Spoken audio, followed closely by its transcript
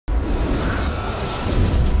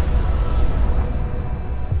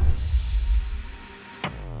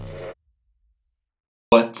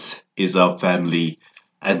What is up, family?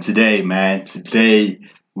 And today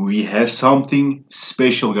we have something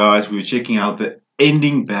special, guys. We're checking out the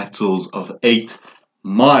ending battles of 8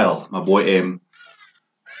 Mile. My boy M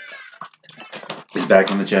is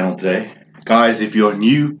back on the channel today. Guys, if you're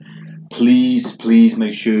new, please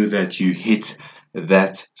make sure that you hit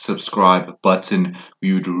that subscribe button.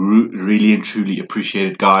 We would really and truly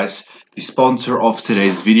appreciate it, guys. The sponsor of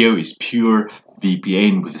today's video is Pure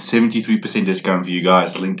VPN with a 73% discount for you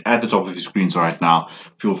guys, linked at the top of your screens right now.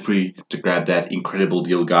 Feel free to grab that incredible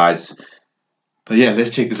deal, guys. But yeah, let's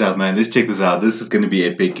check this out, man. Let's check this out. This is going to be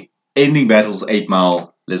epic. Ending battles 8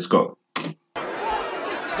 Mile. Let's go.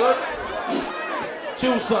 Good.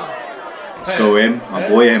 Choose some. Let's go, M. My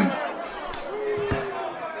boy M.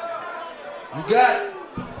 You got it.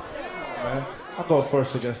 Man, I'll go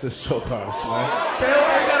first against this choke artist, man. Okay,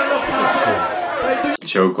 I got enough time.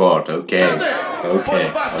 Choke art, okay. Okay.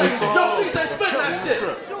 45 seconds. Yo, DJ, spin that shit.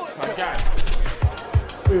 I got it.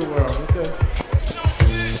 Free world, okay?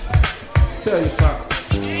 Tell you something.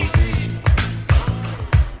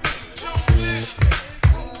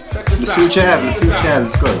 Check this Let's out. see what you have.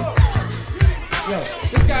 Let's go. Yo,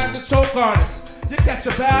 this guy's a choke artist. You catch a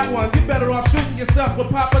bad one, you better off shooting yourself with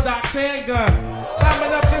Papa Doc's handgun.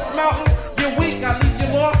 Climbing up this mountain, you're weak. I leave you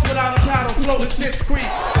lost without a paddle, floating shit's creek.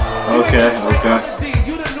 Okay.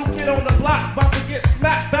 You the new kid on the block, about to get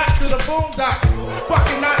snapped back to the boondocks.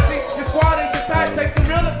 Fucking Nazi, your squad ain't your type, take some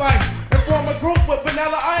real advice and form a group with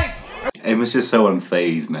Vanilla Ice. M is just so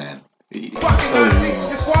unfazed, man. Fucking Nazi,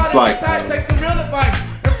 your squad ain't your type, take some real advice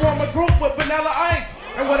and form a group with Vanilla Ice.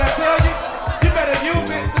 And what I tell you, you better use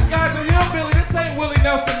it. This guy's a hillbilly, this ain't Willie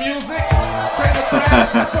Nelson music. Train the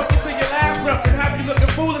track, I took you to your last rep and have you looking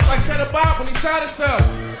foolish like Cheddar Bob when he shot himself.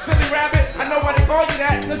 Silly rabbit, I know why they call you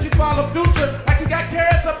that, cause you follow Future like he got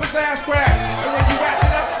carrots up his ass crack. And when you wrapped it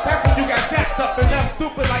up, that's when you got jacked up and left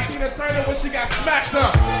stupid like Tina Turner when she got smacked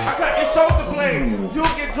up. I crack your shoulder blade, you'll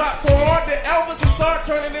get dropped so hard that Elvis will start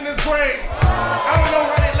turning in his grave. I don't know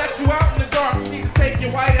how they let you out in the dark, you need to take your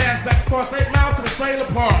white ass back across 8 Mile to the trailer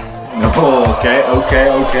park. Oh, okay.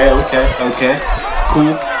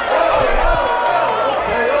 Cool.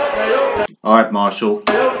 Alright, Marshall.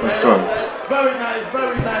 Let's go. Very nice,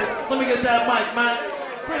 very nice. Let me get that mic, man.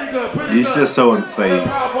 Pretty good, pretty He's good. just so unfazed.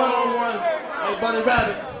 One-on-one. Hey, Buddy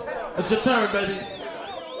Rabbit. It's your turn, baby.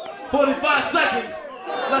 45 seconds.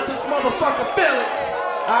 Let this motherfucker feel it.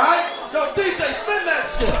 Alright? Yo, DJ, spin that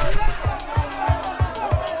shit.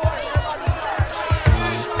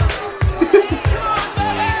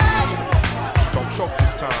 Don't choke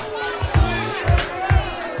this time.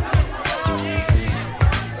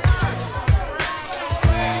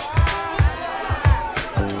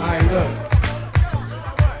 Alright, look.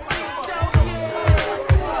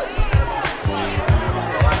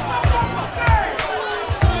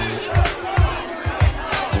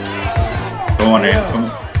 Come on, man. Come on.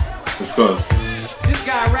 Let's go. This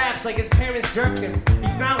guy raps like his parents jerked him. He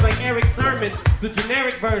sounds like Eric Sermon, the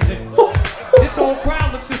generic version. This whole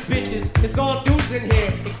crowd looks suspicious. It's all dudes in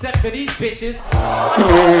here, except for these bitches.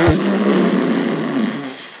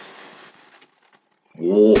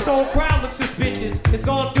 This whole crowd looks suspicious. It's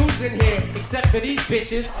all dudes in here, except for these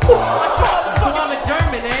bitches. So I'm a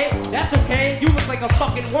German, eh? That's okay. You look like a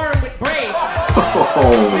fucking worm with braids.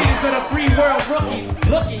 These are the free world rookies.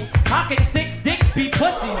 Looking, how can 6 dicks be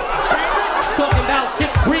pussies? Talking about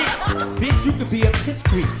shit's Greek. Bitch, you could be a piss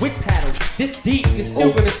creek with paddles. This deep, you're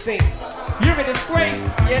still gonna sink. You're a disgrace.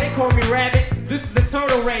 Yeah, they call me Rabbit. This is a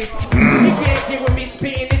turtle race. You can't get with me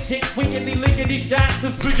spitting this shit. Wiggity lickety shots. The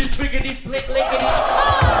spiggity split lickety.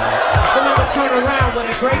 Remember, turn around with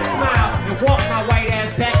a great smile and walk my white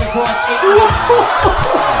ass back across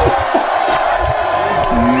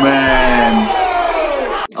 8 Man.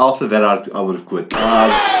 After that, I would have quit.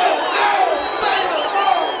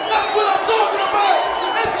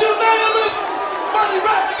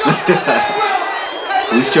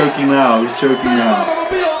 Who's choking now? Who's choking now?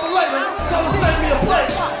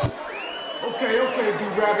 Okay,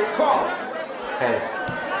 B-Rabbit, call. Heads.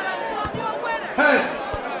 Heads.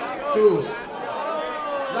 Choose.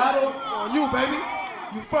 Lotto, on you, baby.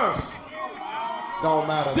 You first. Don't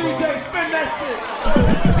matter, bro. DJ, spin that shit.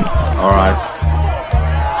 Alright.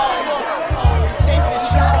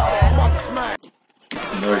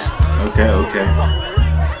 Nice. Okay.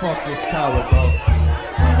 Fuck this coward, bro.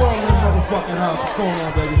 We want in the motherfucking house. What's going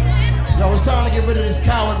on, baby? Yo, it's time to get rid of this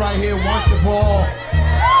coward right here once and for all.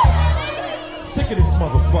 Sick of this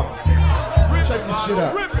motherfucker. Check this shit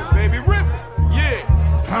out. Rip it, baby, rip it. Yeah.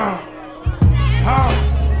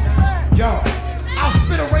 Yo, I'll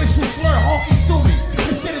spit a racial slur, honky sue me.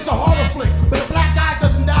 This shit is a horror flick, but a black guy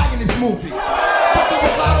doesn't die in this movie. But the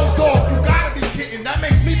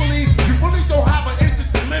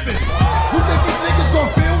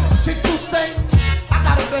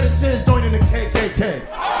better chance joining the KKK.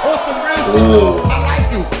 Or some real shit, though. I like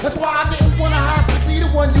you. That's why I didn't want to have to be the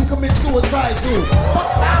one you commit suicide to.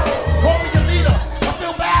 Fuck now, call me your leader. I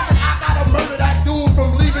feel bad that I gotta murder that dude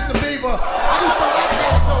from Leave It to Beaver. I used to like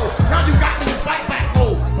that show. Now you got me in fight back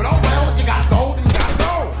mode. But oh well, if you gotta go, then you gotta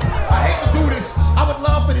go. I hate to do this. I would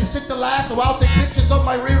love for this shit to last, so I'll take pictures of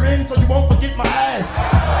my rear end so you won't forget my ass.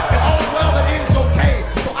 And all's well that ends okay.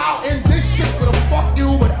 So I'll end this shit with a fuck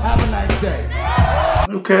you, but have a nice day.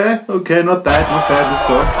 Okay, not bad, let's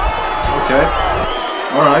go. Okay,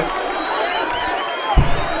 alright.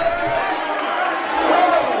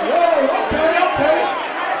 Okay.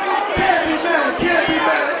 Can't be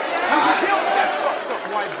mad. Kill that fucked up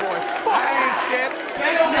white boy. I ain't shit.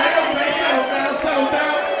 Settle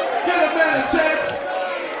down. Get a man a chance.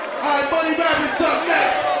 Alright, Buddy Rabbit's up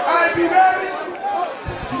next. Alright, B Rabbit.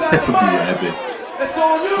 You got the mic. It's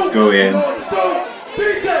on you. Let's go in. You know what to do.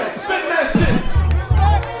 DJ, spin that shit.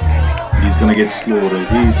 He's gonna get slaughtered.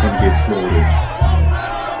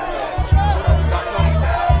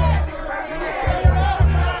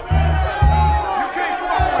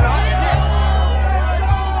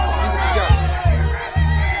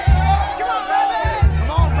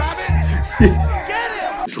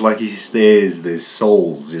 It's like he stares, there's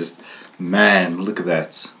souls, just, man, look at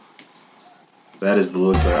that. That is the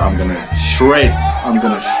look that I'm gonna shred you.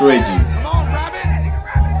 Come on, Rabbit.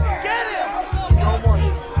 Get him. No more.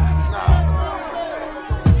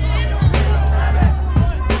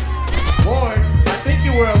 Ward, I think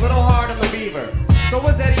you were a little hard on the beaver. So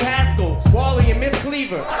was Eddie Haskell, Wally, and Miss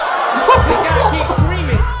Cleaver. This guy keeps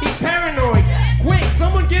screaming. He's paranoid. Quick,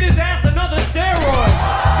 someone get his ass another steroid.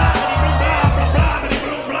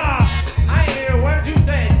 I ain't hear a word you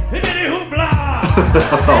said. Hibbity hoop blah. A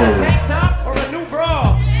tank top or a new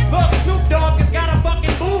bra? Look, Snoop Dogg has got a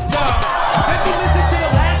fucking boob job. Did you listen to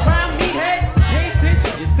the last round, meathead? Pay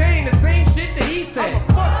attention. You're saying the same shit that he said.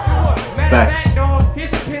 Matter of fact, dog,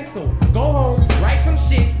 here's a pencil. Go home, write some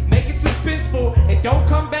shit, make it suspenseful, and don't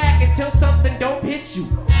come back until something don't hit you.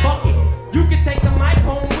 Fuck it. You can take the mic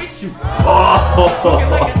home with you. Looking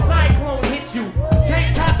like a cyclone hit you.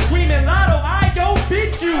 Tank top screaming lotto, I don't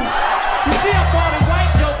fit you. You see how far the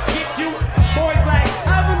white jokes get you? Boys like,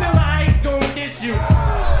 how Vanilla Ice gon' dish you?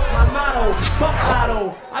 My motto, fuck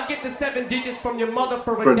lotto. I get the 7 digits from your mother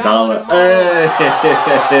for a dollar. Hey,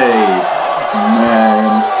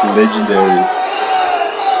 man, legendary.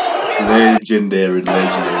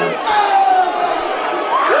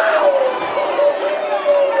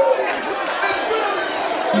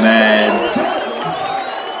 Man.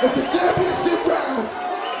 It's the championship round,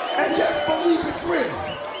 and yes, believe it's real.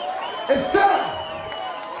 It's time.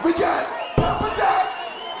 We got Papa Doc,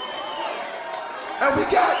 and we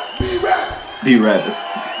got B-Rabbit.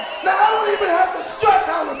 Now I don't even have to stress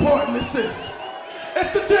how important this is. It's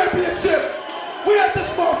the championship. We at this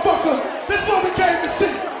motherfucker. This is what we came to see.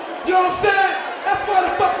 You know what I'm saying? That's why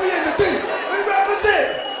the fuck we in the deep. We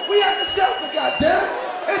represent. We at the shelter, goddammit.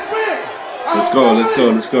 It's real. Let's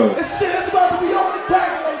go. This shit is about to be on the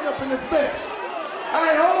coagulating up in this bitch.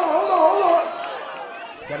 Alright, hold on.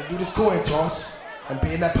 Gotta do this coin toss. And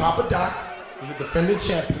being that Papa Doc is a defending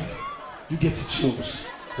champion, you get to choose.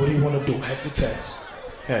 What do you want to do? Heads or tails?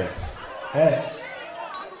 Heads.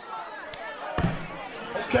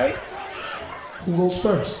 Okay. Who goes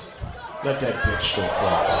first? Let that bitch go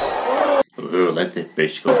first. Let that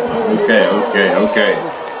bitch go first. Okay.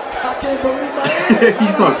 I can't believe my hands.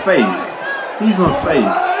 He's not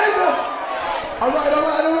phased. All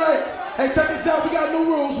right. Hey, check this out. We got new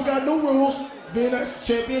rules. Being a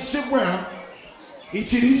championship round,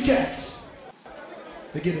 each of these cats,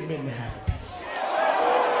 they get a minute and a half apiece.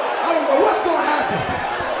 I don't know what's gonna happen.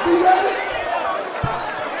 Be ready?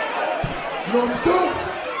 You know what to do?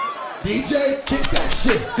 DJ, kick that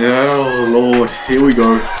shit. Oh Lord, here we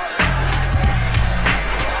go.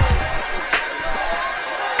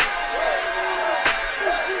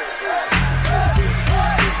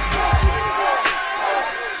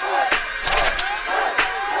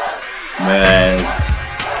 Man.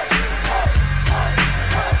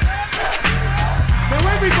 Now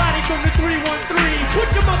everybody from the 313, put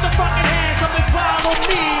your motherfucking hands up and follow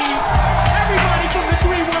me. Everybody from the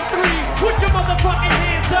 313, put your motherfucking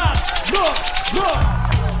hands up. Look.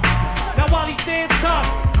 Now while he stands tough,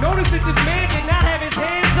 notice that this man did not have his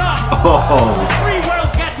hands up. Oh. The 3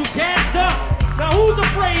 worlds got you gassed up. Now who's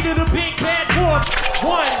afraid of the big bad wolf?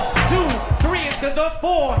 1, 2, 3 into the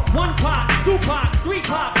 4. 1 pop, 2 pop, 3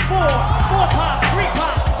 pop, 4. 4 pop, 3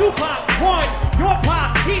 pop, 2 pop, 1. Your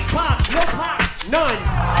pop, he's pop, no pop, none.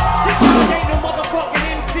 This shit ain't no motherfucking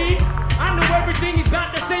MC. I know everything he's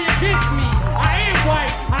got to say against me. I am white,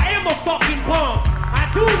 I am a fucking bum. I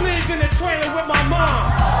do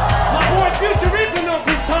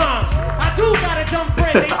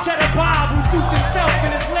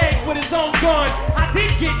gone. I did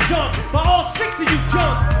get jumped by all 6 of you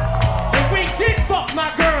chumps. And we did fuck my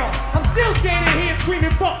girl. I'm still standing here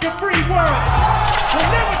screaming fuck the free world. You'll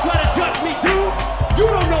never try to judge me, dude. You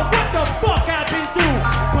don't know what the fuck I've been through.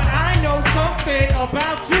 But I know something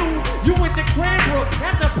about you. You went to Cranbrook,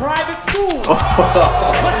 that's a private school.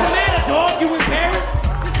 What's the matter, dog? You embarrassed?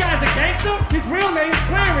 This guy's a gangster? His real name's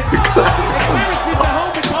Clarence. And Clarence lives at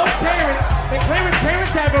home with both parents. And Clarence's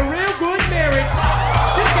parents have a real good marriage.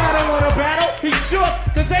 This guy don't want to battle, he's shook.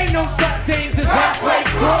 Cause ain't no such things as halfway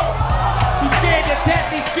crooks. He's scared to death,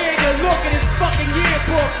 he's scared to look at his fucking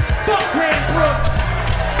yearbook. Fuck Cranbrook.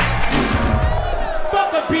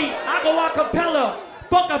 Fuck a beat, I go a cappella.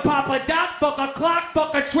 Fuck a Papa Doc, fuck a clock,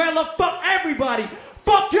 fuck a trailer, fuck everybody.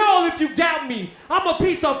 Fuck y'all if you doubt me. I'm a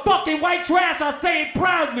piece of fucking white trash, I say it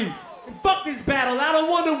proudly. And fuck this battle, I don't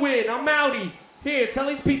want to win, I'm outie. Here, tell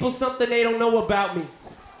these people something they don't know about me.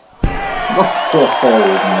 Oh,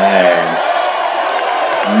 man.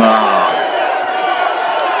 Nah.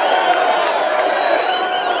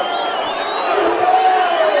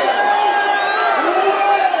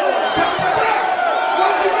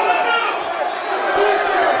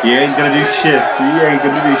 He ain't gonna do shit. He ain't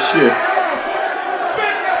gonna do shit.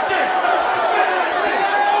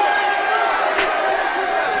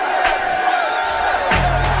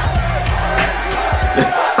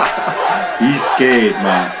 He's scared,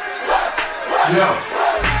 man. Yeah.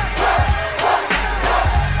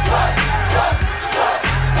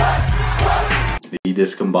 He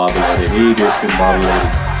discombobulated. He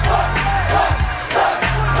discombobulated.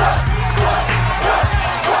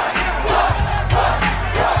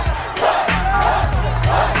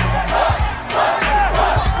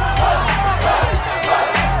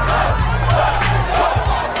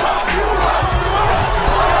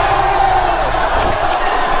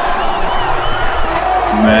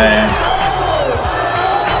 Man.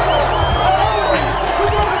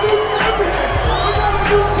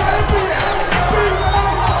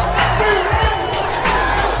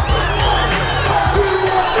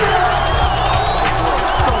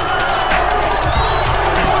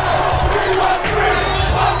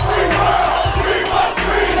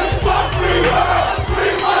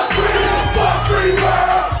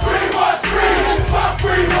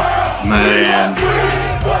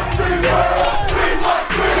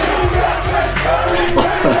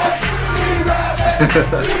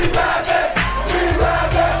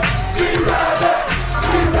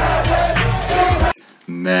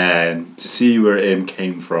 Man, to see where M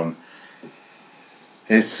came from,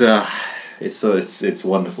 it's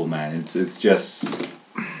wonderful, man. It's just,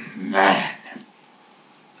 man,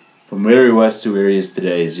 from where he was to where he is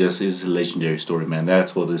today is a legendary story, man.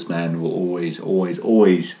 That's what this man will always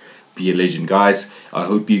be a legend. Guys, I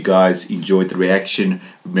hope you guys enjoyed the reaction.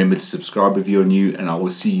 Remember to subscribe if you're new, and I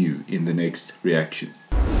will see you in the next reaction.